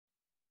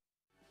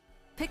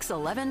Pix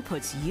 11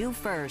 puts you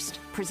first.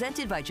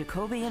 Presented by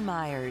Jacoby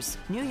Meyers,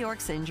 New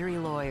York's injury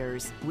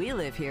lawyers. We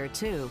live here,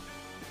 too.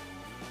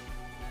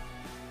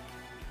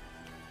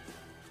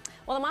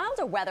 Well, the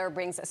milder weather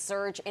brings a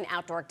surge in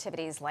outdoor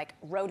activities like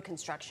road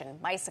construction,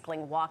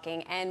 bicycling,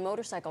 walking, and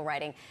motorcycle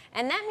riding.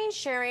 And that means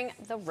sharing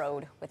the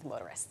road with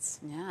motorists.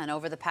 Yeah, and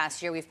over the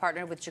past year, we've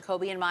partnered with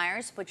Jacoby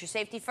Meyers to put your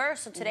safety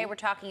first. So today we're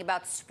talking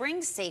about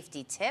spring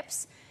safety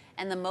tips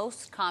and the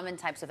most common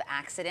types of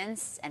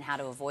accidents and how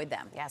to avoid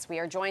them. Yes, we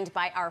are joined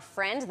by our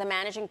friend, the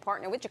managing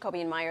partner with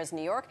Jacoby Meyers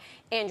New York,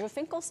 Andrew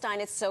Finkelstein.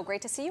 It's so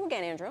great to see you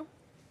again, Andrew.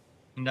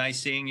 Nice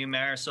seeing you,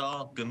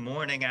 Marysol. Good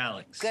morning,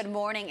 Alex. Good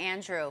morning,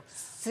 Andrew.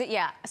 So,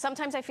 yeah,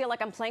 sometimes I feel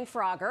like I'm playing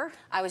Frogger.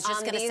 I was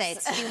just going to say,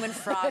 it's human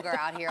Frogger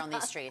out here on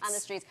these streets. On the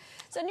streets.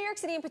 So New York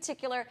City in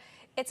particular,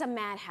 it's a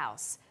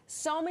madhouse.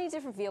 So many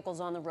different vehicles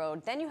on the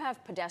road. Then you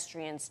have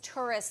pedestrians,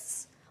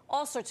 tourists,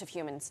 all sorts of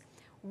humans.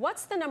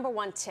 What's the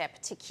 #1 tip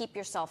to keep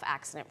yourself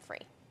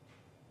accident-free?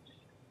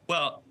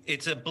 Well,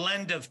 it's a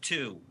blend of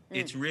two.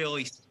 It's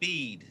really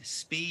speed.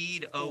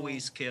 Speed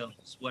always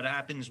kills. What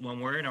happens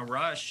when we're in a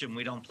rush and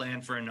we don't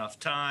plan for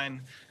enough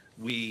time,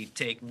 we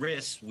take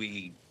risks,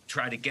 we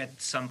try to get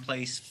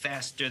someplace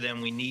faster than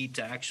we need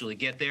to actually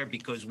get there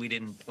because we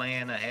didn't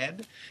plan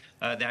ahead.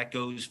 That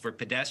goes for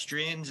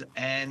pedestrians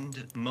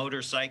and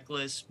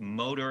motorcyclists,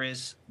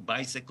 motorists,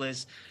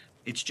 bicyclists.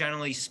 It's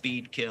generally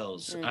speed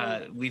kills.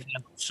 We've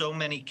had so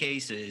many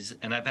cases,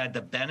 and I've had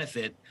the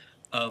benefit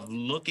of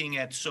looking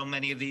at so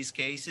many of these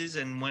cases.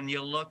 And when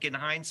you look in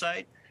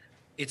hindsight,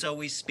 it's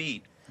always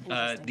speed.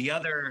 The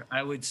other,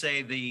 I would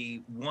say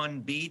the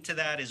 1B to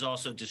that is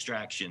also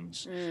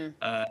distractions.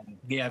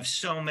 We have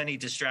so many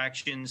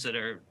distractions that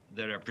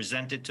are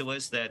presented to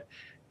us that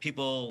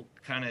people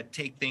kind of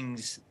take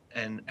things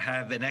and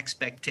have an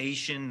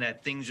expectation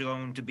that things are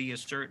going to be a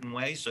certain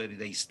way, so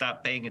they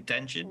stop paying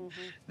attention.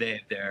 They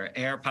have their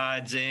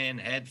AirPods in,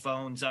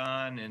 headphones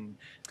on, and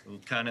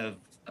kind of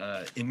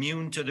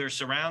immune to their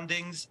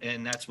surroundings,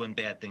 and that's when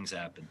bad things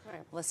happen. Right.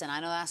 Listen, I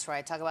know that's right.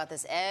 I talk about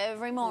this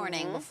every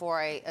morning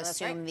before I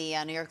assume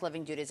the New York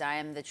living duties. I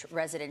am the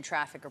resident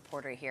traffic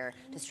reporter here.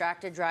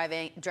 Distracted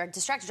driving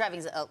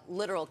is a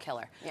literal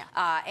killer.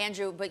 Yeah.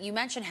 Andrew, but you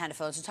mentioned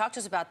headphones, so talk to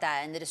us about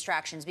that and the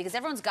distractions, because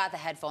everyone's got the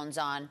headphones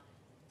on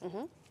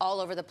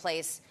all over the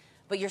place,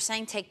 but you're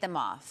saying take them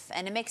off,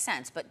 and it makes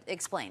sense, but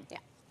explain. Yeah.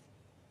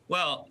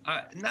 Well,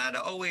 not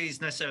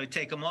always necessarily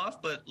take them off,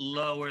 but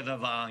lower the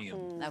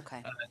volume.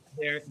 Okay.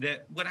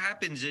 What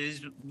happens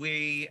is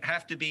we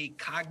have to be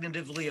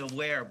cognitively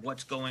aware of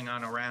what's going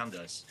on around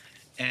us.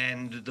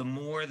 And the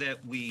more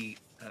that we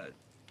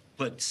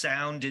put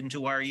sound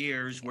into our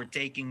ears, we're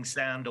taking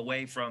sound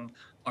away from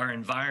our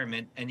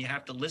environment, and you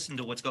have to listen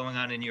to what's going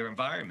on in your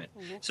environment.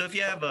 So if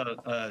you have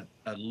a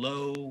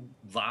low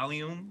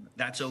volume,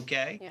 that's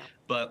okay. Yeah.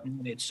 But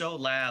when it's so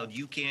loud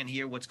you can't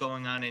hear what's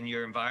going on in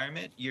your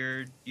environment,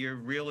 you're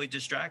really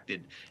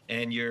distracted,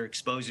 and you're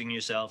exposing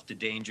yourself to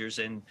dangers.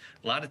 And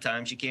a lot of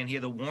times you can't hear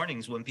the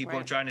warnings when people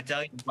are trying to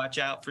tell you, watch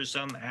out for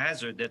some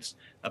hazard that's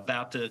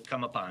about to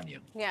come upon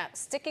you. Yeah,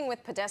 sticking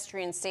with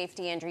pedestrian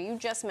safety, Andrew, you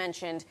just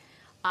mentioned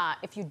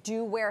if you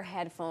do wear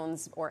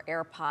headphones or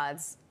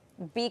AirPods,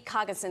 be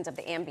cognizant of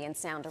the ambient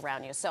sound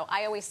around you. So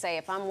I always say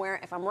if I'm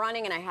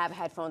running and I have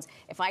headphones,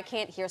 if I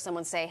can't hear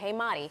someone say, "Hey,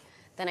 Marty,"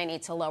 then I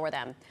need to lower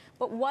them.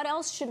 But what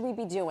else should we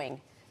be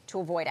doing to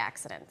avoid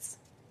accidents?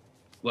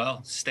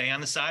 Well, stay on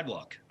the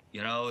sidewalk.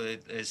 You know,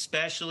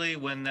 especially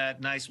when that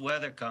nice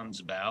weather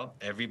comes about,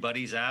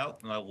 everybody's out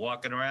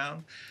walking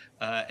around,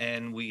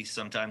 and we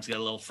sometimes get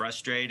a little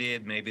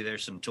frustrated. Maybe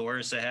there's some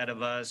tourists ahead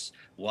of us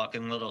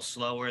walking a little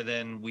slower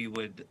than we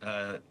would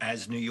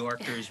as New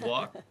Yorkers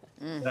walk.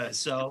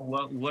 So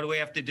what do we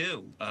have to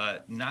do?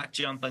 Not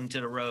jump into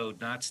the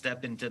road, not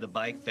step into the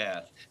bike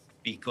path,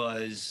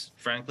 because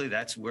frankly,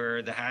 that's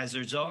where the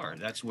hazards are.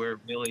 That's where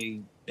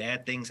really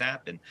bad things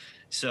happen.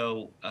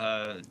 So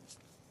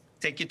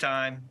take your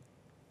time.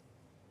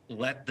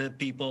 Let the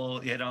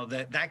people,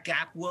 that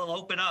gap will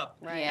open up,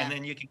 and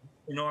then you can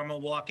a normal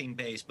walking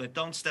pace, but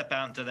don't step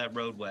out into that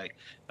roadway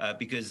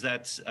because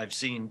I've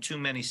seen too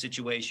many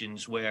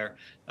situations where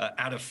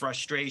out of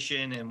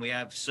frustration and we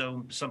have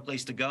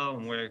someplace to go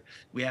and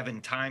we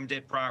haven't timed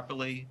it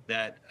properly,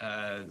 that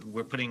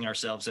we're putting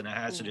ourselves in a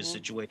hazardous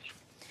situation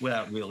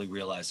without really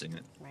realizing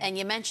it. And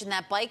you mentioned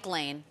that bike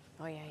lane.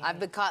 Oh, yeah. I've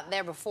been caught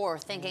there before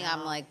thinking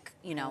I'm like,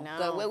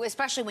 go,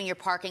 especially when you're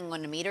parking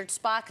on a metered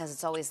spot because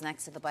it's always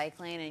next to the bike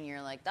lane and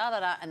you're like,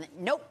 da-da-da, and then,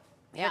 nope.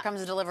 Here comes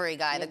the delivery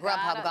guy, the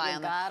Grubhub guy. You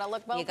gotta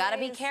look both ways. You gotta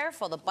be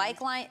careful. The bike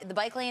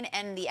lane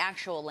and the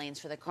actual lanes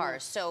for the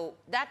cars. So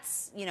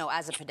that's,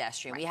 as a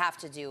pedestrian, we have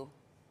to do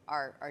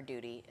our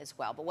duty as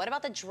well. But what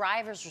about the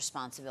driver's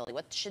responsibility?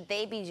 What should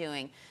they be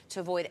doing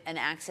to avoid an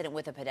accident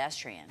with a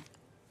pedestrian?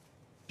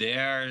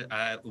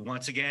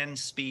 Once again,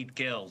 speed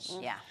kills.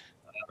 Yeah.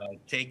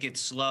 Take it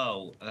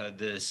slow.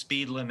 The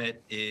speed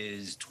limit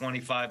is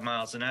 25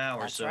 miles an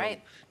hour. That's so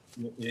right.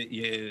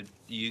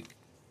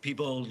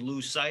 People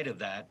lose sight of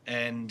that.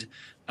 And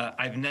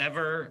I've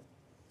never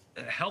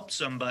helped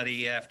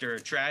somebody after a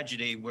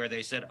tragedy where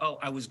they said, "Oh,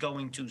 I was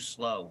going too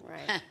slow."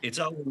 Right. It's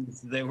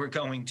always they were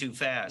going too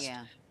fast.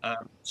 Yeah.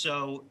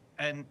 So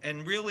and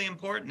really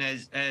important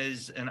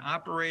as an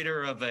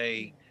operator of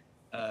a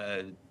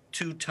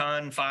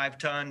 2-ton,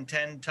 5-ton,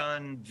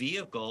 10-ton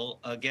vehicle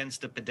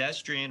against a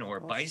pedestrian or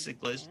a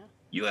bicyclist,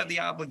 you have the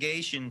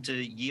obligation to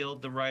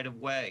yield the right of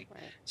way.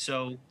 Right.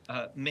 So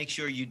make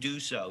sure you do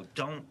so.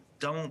 Don't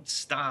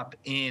stop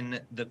in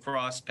the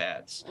cross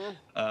paths.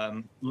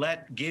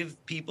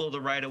 Give people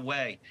the right of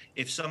way.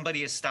 If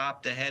somebody is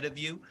stopped ahead of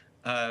you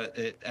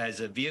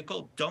as a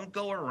vehicle, don't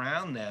go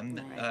around them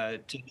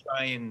to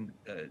try and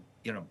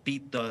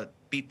beat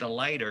the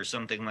light or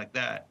something like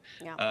that.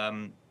 Yeah.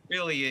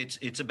 Really,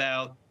 it's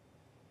about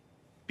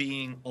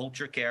being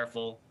ultra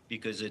careful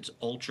because it's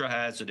ultra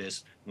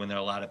hazardous when there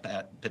are a lot of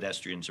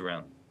pedestrians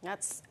around.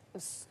 That's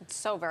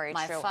so very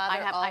My true.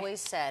 father always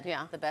said,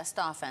 the best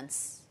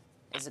offense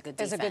is a good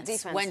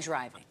defense, when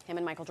driving. Him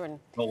and Michael Jordan.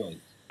 Always.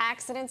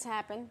 Accidents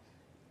happen.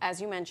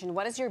 As you mentioned,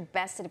 what is your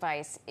best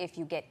advice if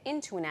you get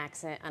into an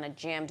accident on a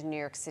jammed New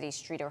York City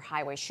street or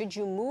highway? Should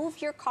you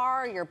move your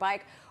car or your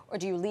bike, or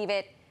do you leave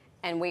it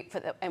and wait for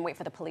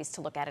the police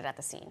to look at it at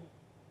the scene?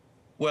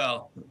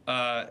 Well,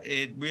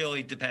 it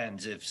really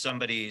depends. If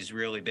somebody is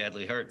really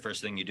badly hurt,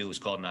 first thing you do is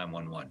call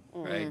 911,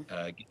 right?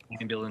 Get the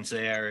ambulance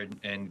there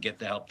and get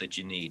the help that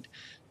you need.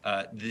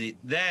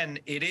 Then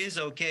it is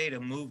okay to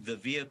move the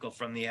vehicle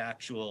from the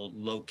actual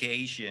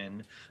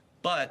location,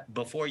 but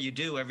before you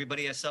do,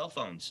 everybody has cell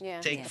phones.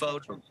 Take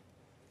photos,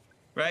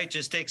 right?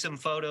 Just take some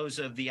photos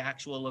of the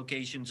actual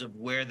locations of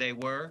where they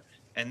were.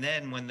 And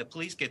then when the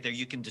police get there,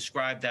 you can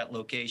describe that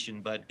location,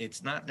 but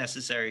it's not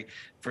necessary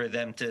for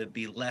them to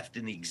be left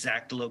in the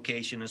exact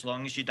location as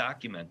long as you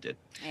document it.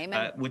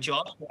 Amen. What you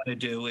also want to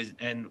do is,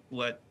 and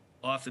what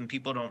often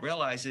people don't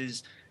realize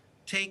is,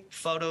 take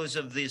photos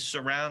of the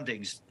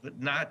surroundings, but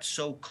not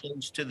so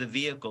close to the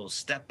vehicle.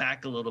 Step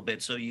back a little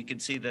bit so you can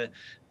see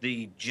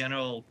the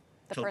general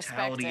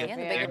totality of the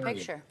the bigger area.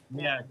 picture.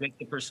 Yeah, get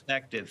the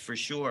perspective for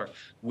sure,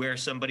 where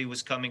somebody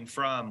was coming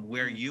from,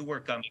 where you were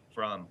coming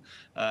from.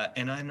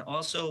 And then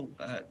also,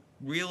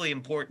 really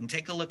important,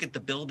 take a look at the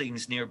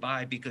buildings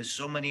nearby because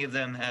so many of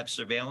them have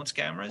surveillance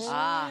cameras.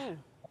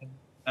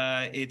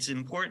 It's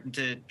important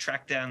to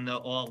track down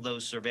all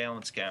those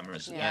surveillance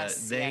cameras.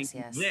 They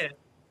exist,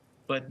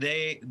 but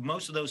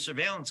most of those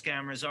surveillance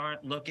cameras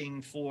aren't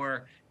looking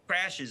for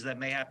crashes that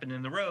may happen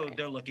in the road.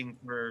 They're looking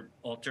for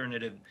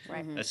alternative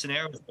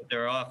scenarios, but they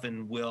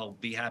often will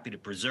be happy to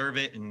preserve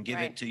it and give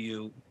it to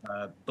you,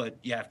 but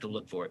you have to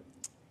look for it.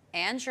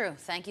 Andrew,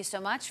 thank you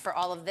so much for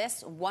all of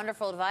this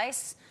wonderful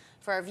advice.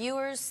 For our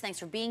viewers, thanks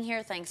for being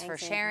here. Thanks for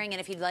sharing. And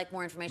if you'd like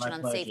more information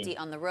on safety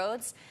on the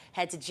roads,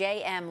 head to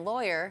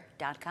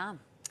jmlawyer.com.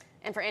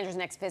 And for Andrew's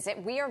next visit,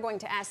 we are going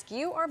to ask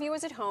you, our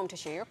viewers at home, to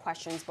share your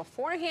questions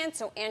beforehand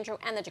so Andrew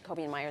and the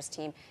Jacoby Meyers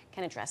team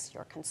can address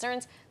your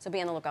concerns. So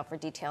be on the lookout for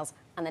details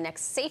on the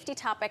next safety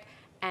topic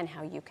and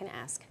how you can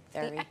ask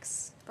the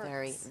experts.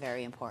 Very,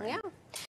 very important. Yeah.